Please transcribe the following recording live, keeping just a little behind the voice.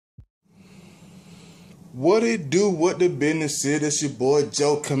What it do? What the business is? It's your boy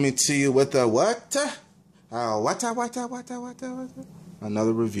Joe coming to you with a what?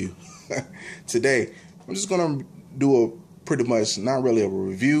 Another review. Today, I'm just gonna do a pretty much not really a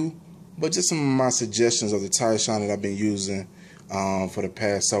review, but just some of my suggestions of the tire shine that I've been using for the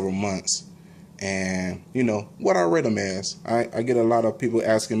past several months, and you know what I rate them as. I get a lot of people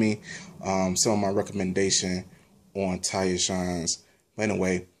asking me some of my recommendation on tire shines. But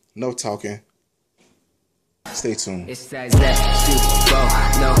anyway, no talking. Stay tuned. It's that Super Bowl,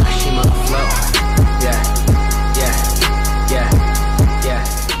 no, she must flow. Yeah.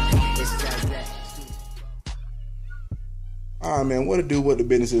 It's that Alright, man, what to do, what the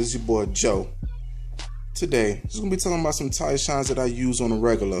business is? It's your boy Joe. Today, just gonna be talking about some tire shines that I use on a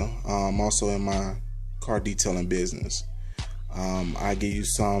regular, also in my car detailing business. I give you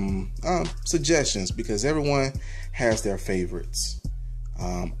some suggestions because everyone has their favorites.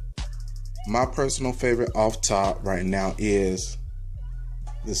 My personal favorite off top right now is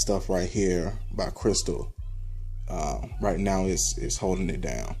this stuff right here by Crystal. Right now it's holding it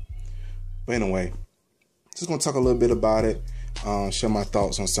down. But anyway, just gonna talk a little bit about it, share my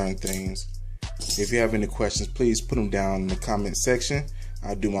thoughts on certain things. If you have any questions, please put them down in the comment section.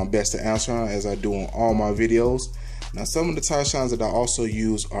 I do my best to answer them as I do on all my videos. Now, some of the tire shines that I also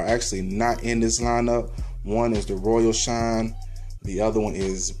use are actually not in this lineup. One is the Royal Shine. The other one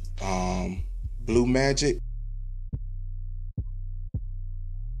is Blue Magic.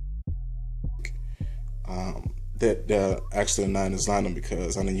 They're actually not in this lineup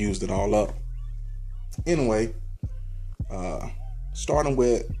because I done used it all up. Anyway, starting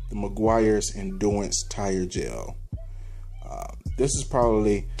with the Meguiar's Endurance Tire Gel. This is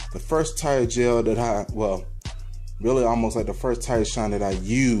probably the first tire gel that really almost like the first tire shine that I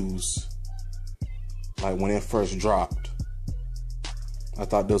used, like when it first dropped. I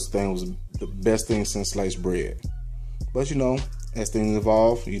thought this thing was the best thing since sliced bread. But you know, as things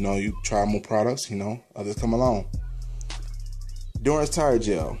evolve, you know, you try more products, you know, others come along. Endurance Tire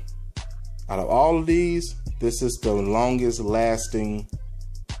Gel. Out of all of these, this is the longest lasting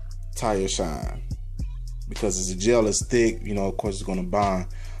tire shine. Because as the gel is thick, you know, of course it's gonna bond.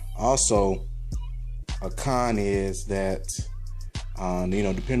 Also, a con is that, you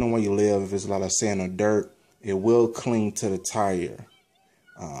know, depending on where you live, if it's a lot of sand or dirt, it will cling to the tire.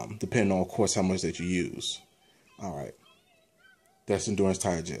 Depending on, of course, how much that you use. All right, that's Endurance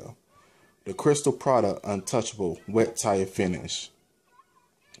Tire Gel. The Crystal Product Untouchable Wet Tire Finish.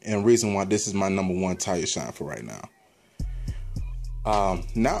 And reason why this is my #1 tire shine for right now.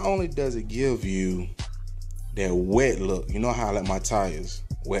 Not only does it give you that wet look, you know how I like my tires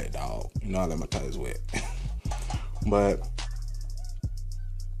wet, dog. You know I like my tires wet. But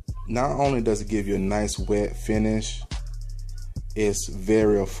not only does it give you a nice wet finish, it's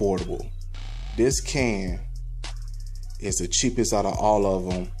very affordable. This can is the cheapest out of all of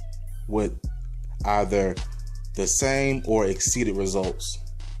them, with either the same or exceeded results.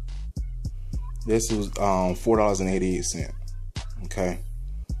 This was $4.88. Okay.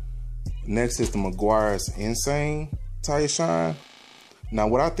 Next is the Meguiar's Insane Tire Shine. Now,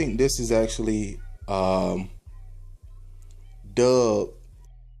 what I think this is actually dubbed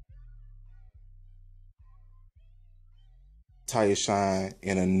tire shine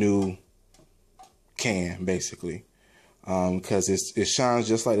in a new can, basically, because it shines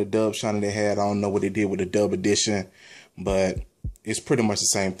just like the Dub shine they had. I don't know what they did with the Dub edition, but it's pretty much the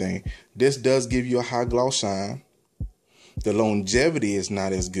same thing. This does give you a high gloss shine. The longevity is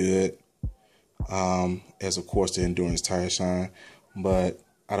not as good as, of course, the Endurance Tire Shine, but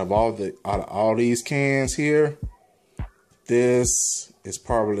out of all these cans here, this is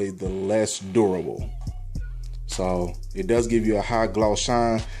probably the less durable. So it does give you a high gloss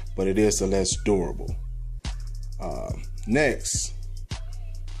shine, but it is the less durable. Next,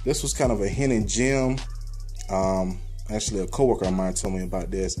 this was kind of a hidden gem. Actually, a coworker of mine told me about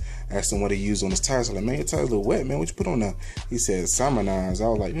this. I asked him what he used on his tires. I was like, man, your tires a little wet, man. What you put on there? He said Simonize. I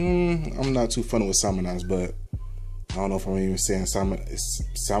was like, I'm not too funny with Simonize, but I don't know if I'm even saying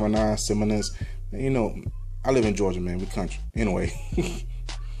Simonize. You know, I live in Georgia, man. We country. Anyway,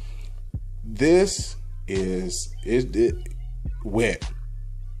 this is wet.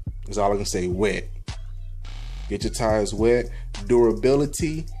 That's all I can say, wet. Get your tires wet.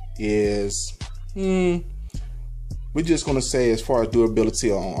 Durability is, we're just gonna say, as far as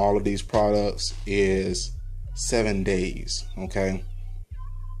durability on all of these products, is 7 days. Okay,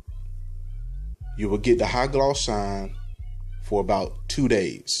 you will get the high gloss shine for about 2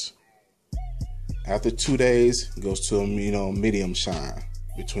 days. After 2 days, it goes to a medium shine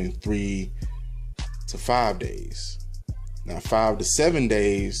between 3 to 5 days. Now 5 to 7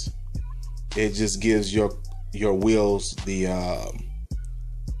 days, it just gives your wheels the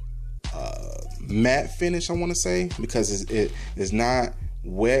matte finish, I want to say, because it is not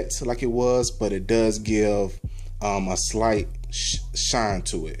wet like it was, but it does give a slight shine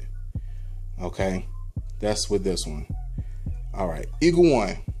to it. Okay, that's with this one. All right, Eagle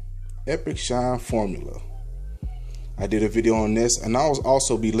One Epic Shine Formula. I did a video on this, and I'll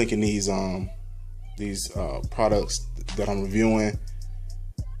also be linking these products that I'm reviewing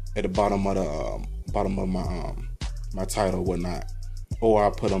at the bottom of my title, whatnot, or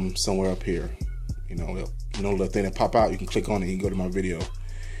I'll put them somewhere up here. You know, the thing that pop out, you can click on it, you can go to my video.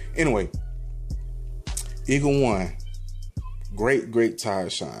 Anyway, Eagle One, great tire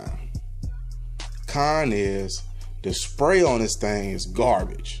shine. Con is the spray on this thing is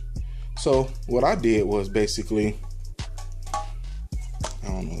garbage. So what I did was basically, I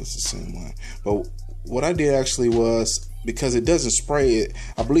don't know if it's the same one, but what I did actually was, because it doesn't spray it,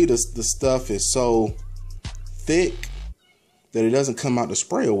 I believe the stuff is so thick that it doesn't come out the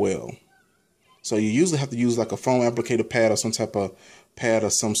sprayer well. So you usually have to use like a foam applicator pad or some type of pad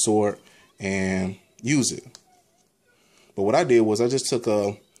of some sort and use it. But what I did was I just took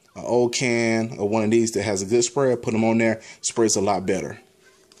an old can of one of these that has a good sprayer, put them on there, sprays a lot better.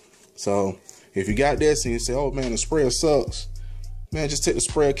 So if you got this and you say, oh man, the sprayer sucks, man, just take the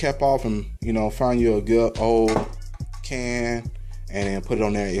sprayer cap off and, you know, find you a good old can and then put it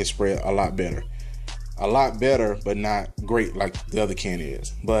on there and it spray a lot better. A lot better, but not great like the other can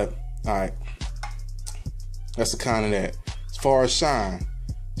is. But all right, that's the kind of that. As far as shine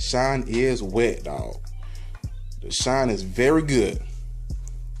is wet, dog. The shine is very good.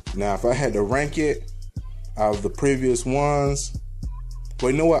 Now, if I had to rank it out of the previous ones,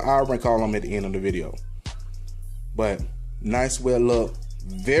 well, you know what? I'll rank all of them at the end of the video. But nice wet look,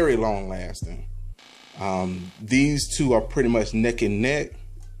 very long lasting. These two are pretty much neck and neck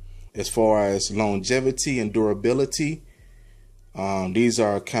as far as longevity and durability. These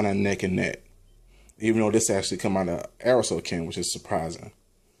are kind of neck and neck, even though this actually come out of aerosol can, which is surprising.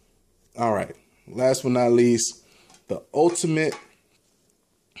 All right, last but not least, the ultimate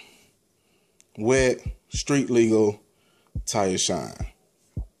wet street legal tire shine.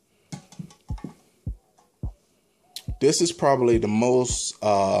 This is probably the most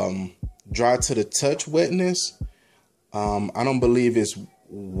dry to the touch wetness. I don't believe it's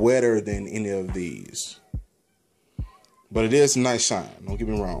wetter than any of these, but it is a nice shine, don't get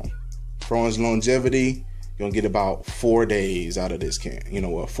me wrong. For its longevity, you're gonna get about 4 days out of this can. You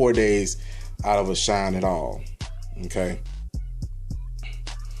know, 4 days out of a shine at all. Okay.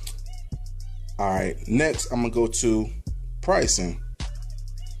 All right, next I'm gonna go to pricing.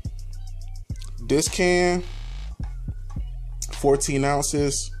 This can, 14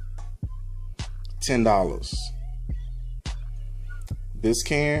 ounces, $10. This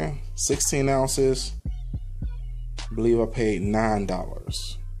can, 16 ounces, I believe I paid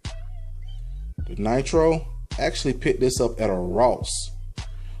 $9. The Nitro, actually picked this up at a Ross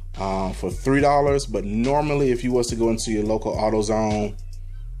for $3, but normally if you was to go into your local AutoZone,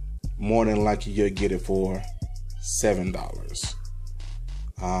 more than likely you'll get it for $7.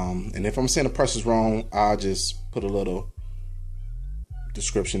 And if I'm saying the price is wrong, I'll just put a little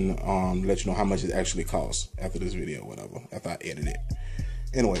description let you know how much it actually costs after this video, whatever, after I edit it.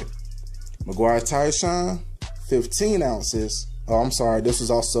 Anyway, Meguiar's Tire Shine, 15 ounces. Oh, I'm sorry, this is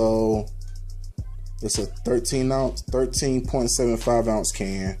also, it's a 13.75 ounce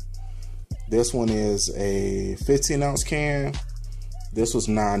can. This one is a 15 ounce can. This was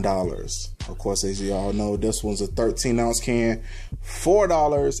 $9. Of course, as you all know, this one's a 13 ounce can,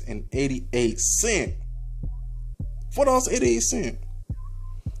 $4.88. $4.88.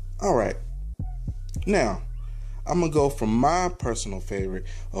 All right. Now, I'm going to go from my personal favorite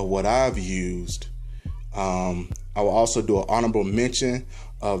of what I've used. I will also do an honorable mention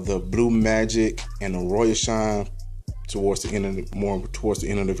of the Blue Magic and the Royal Shine towards the end of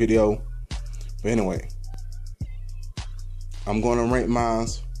the video. But anyway, I'm going to rank mine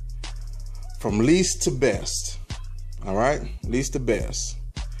from least to best. All right, least to best.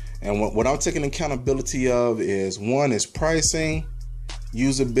 And what I'm taking accountability of is, one is pricing,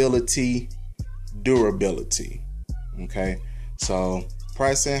 usability, durability. Okay, so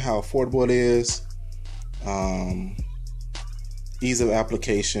pricing, how affordable it is, ease of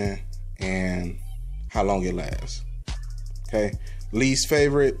application, and how long it lasts. Okay, least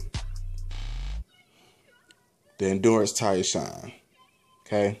favorite, the Endurance Tire Shine.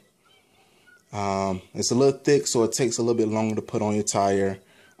 Okay, it's a little thick, so it takes a little bit longer to put on your tire,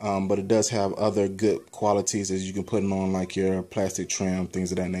 but it does have other good qualities as you can put it on, like your plastic trim,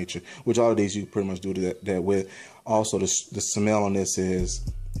 things of that nature, which all of these you pretty much do that with. Also, the smell on this is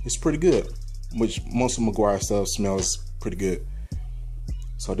it's pretty good, which most of Meguiar stuff smells pretty good.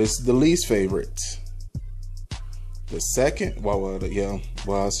 So this is the least favorite. The second,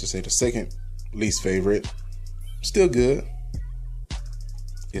 I should say the second least favorite, still good,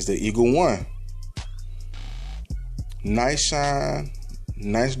 is the Eagle One. Nice shine,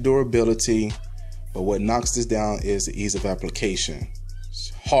 nice durability, but what knocks this down is the ease of application.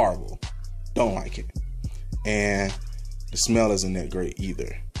 It's horrible. Don't like it. And the smell isn't that great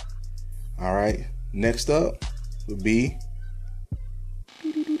either. All right, next up would be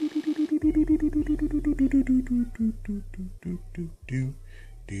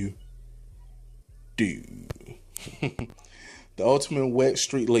the Ultimate Wet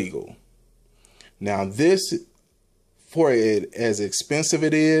Street Legal. Now this, for it as expensive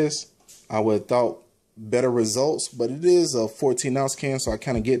it is, I would have thought better results, but it is a 14-ounce can, so I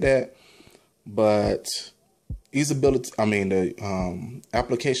kind of get that. But usability, the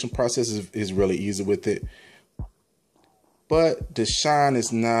application process is really easy with it. But the shine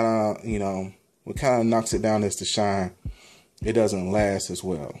is not, what kind of knocks it down is the shine. It doesn't last as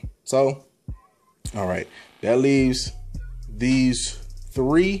well. So, all right, that leaves these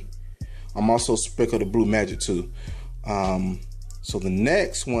three. I'm also sprinkled the Blue Magic too. So the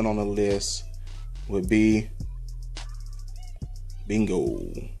next one on the list would be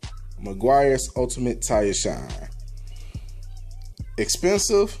bingo, Meguiar's Ultimate Tire Shine.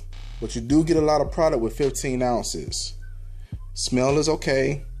 Expensive, but you do get a lot of product with 15 ounces. Smell is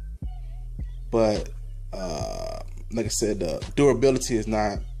okay, but like I said, the durability is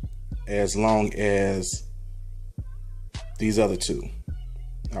not as long as these other two.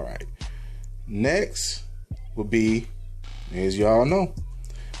 All right, next will be, as y'all know,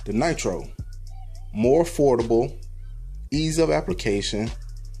 the Nitro. More affordable, ease of application,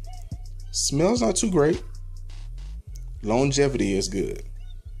 smells not too great, longevity is good.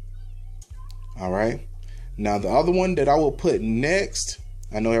 All right, now the other one that I will put next,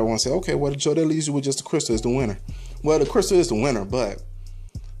 I know everyone say, okay, well, Joe, that leaves you with just the Crystal is the winner. Well, the Crystal is the winner, but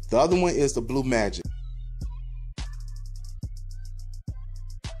the other one is the Blue Magic.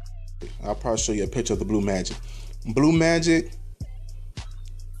 I'll probably show you a picture of the Blue Magic. Blue Magic,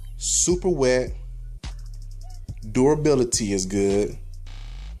 super wet, durability is good.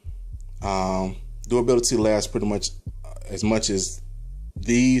 Durability lasts pretty much as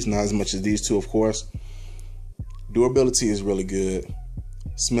these, not as much as these two, of course. Durability is really good.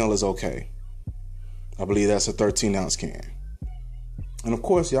 Smell is okay. I believe that's a 13-ounce can. And of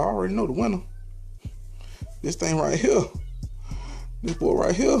course, y'all already know the winner. This thing right here. This boy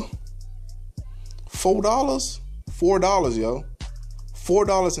right here. $4, yo.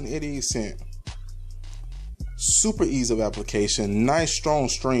 $4.88. Super ease of application. Nice strong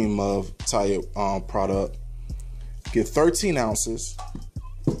stream of tire product. Get 13 ounces.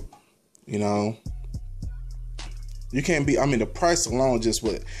 You can't be, the price alone just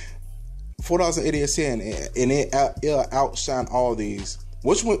with $4.88, and it'll outshine all these.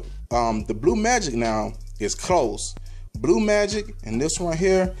 Which one? The Blue Magic now is close. Blue Magic and this one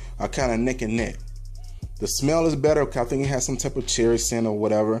here are kind of neck and neck. The smell is better because I think it has some type of cherry scent or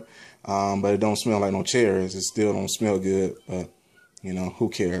whatever, but it don't smell like no cherries. It still don't smell good, but who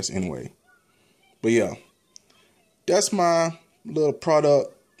cares anyway. But yeah, that's my little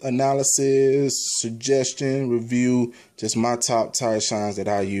product analysis, suggestion, review, just my top tire shines that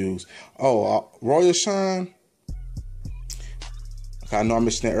I use. Royal Shine. Okay, I know I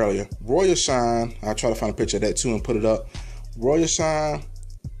mentioned that earlier. Royal Shine, I'll try to find a picture of that too and put it up. Royal Shine,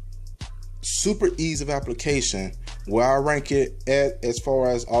 super ease of application. Where I rank it at as far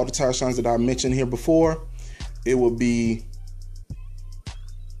as all the tire shines that I mentioned here before, it would be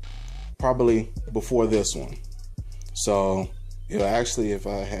probably before this one. So it'll actually, if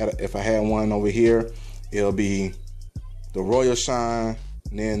I had one over here, it'll be the Royal Shine,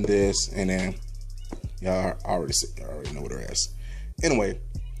 and then this, and then y'all already know what the rest. Anyway,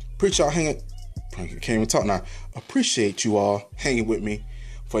 appreciate y'all hanging. Can't even talk now. Appreciate you all hanging with me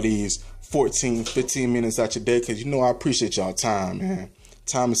for these 14-15 minutes out your day, because I appreciate y'all time, man.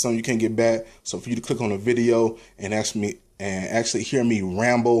 Time is something you can't get back. So for you to click on a video and actually hear me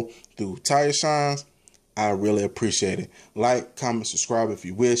ramble through tire shines, I really appreciate it. Like, comment, subscribe if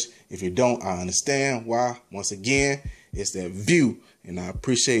you wish. If you don't, I understand why. Once again, it's that view, and I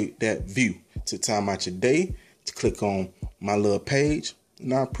appreciate that view. To time out your day to click on my little page,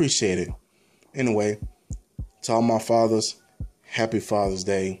 and I appreciate it. Anyway, to all my fathers, happy Father's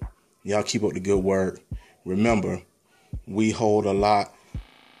Day. Y'all keep up the good work. Remember, we hold a lot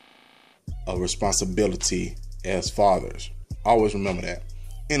of responsibility as fathers. Always remember that.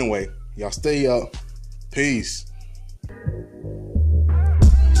 Anyway, y'all stay up. Peace.